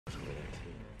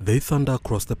They thunder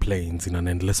across the plains in an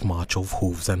endless march of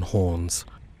hooves and horns.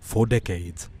 For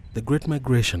decades, the Great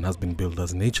Migration has been billed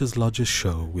as nature's largest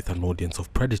show with an audience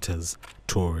of predators,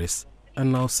 tourists,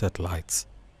 and now satellites.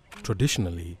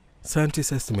 Traditionally,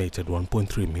 scientists estimated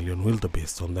 1.3 million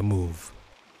wildebeests on the move.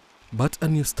 But a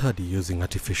new study using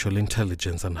artificial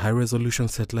intelligence and high-resolution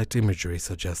satellite imagery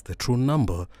suggests the true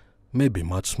number may be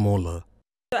much smaller.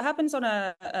 It happens on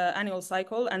an annual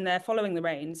cycle, and they're following the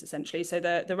rains, essentially. So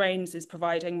the rains is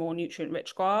providing more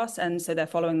nutrient-rich grass, and so they're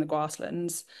following the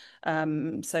grasslands.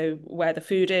 So where the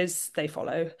food is, they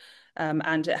follow.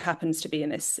 And it happens to be in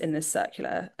this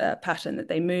circular pattern that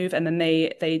they move, and then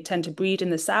they tend to breed in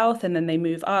the south, and then they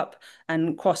move up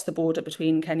and cross the border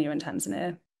between Kenya and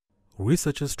Tanzania.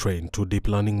 Researchers trained two deep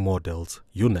learning models,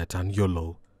 UNet and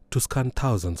YOLO, to scan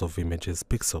thousands of images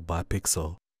pixel by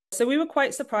pixel. So we were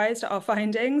quite surprised at our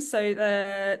findings. So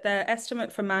the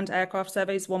estimate from manned aircraft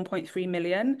surveys 1.3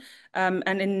 million.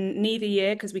 And in neither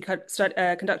year, because we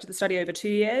conducted the study over 2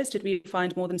 years, did we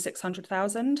find more than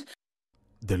 600,000.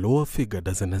 The lower figure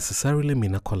doesn't necessarily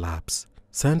mean a collapse.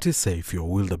 Scientists say fewer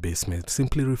wildebeest may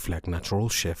simply reflect natural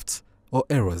shifts or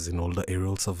errors in older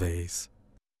aerial surveys.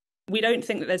 We don't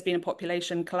think that there's been a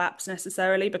population collapse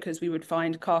necessarily, because we would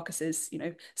find carcasses,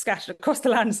 scattered across the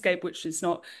landscape, which is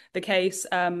not the case.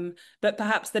 But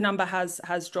perhaps the number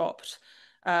has dropped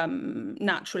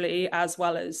naturally, as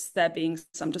well as there being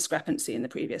some discrepancy in the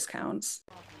previous counts.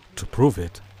 To prove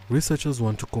it, researchers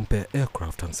want to compare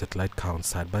aircraft and satellite counts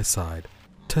side by side,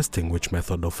 testing which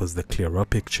method offers the clearer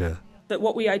picture. But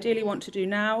what we ideally want to do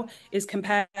now is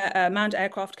compare a manned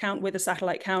aircraft count with a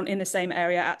satellite count in the same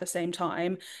area at the same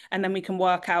time, and then we can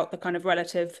work out the kind of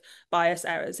relative bias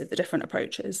errors of the different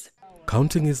approaches.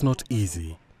 Counting is not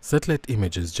easy. Satellite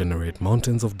images generate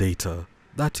mountains of data.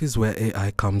 That is where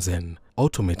AI comes in,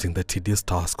 automating the tedious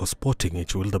task of spotting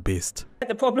each wildebeest.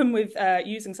 The problem with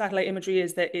using satellite imagery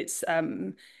is that it's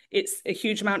a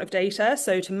huge amount of data,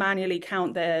 so to manually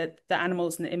count the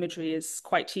animals in the imagery is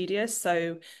quite tedious.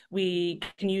 So we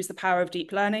can use the power of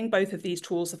deep learning. Both of these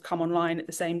tools have come online at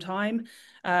the same time.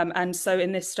 And so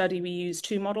in this study, we use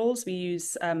two models. We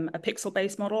use a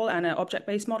pixel-based model and an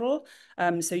object-based model,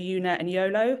 so UNet and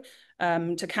YOLO,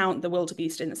 to count the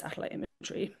wildebeest in the satellite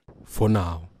imagery. For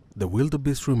now, the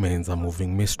wildebeest remains a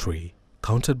moving mystery,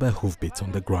 counted by hoofbeats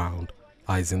on the ground,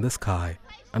 eyes in the sky,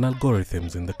 and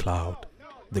algorithms in the cloud.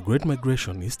 The Great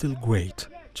Migration is still great,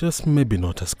 just maybe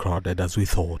not as crowded as we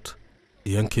thought.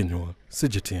 Ian Kinyua,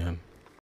 CGTN.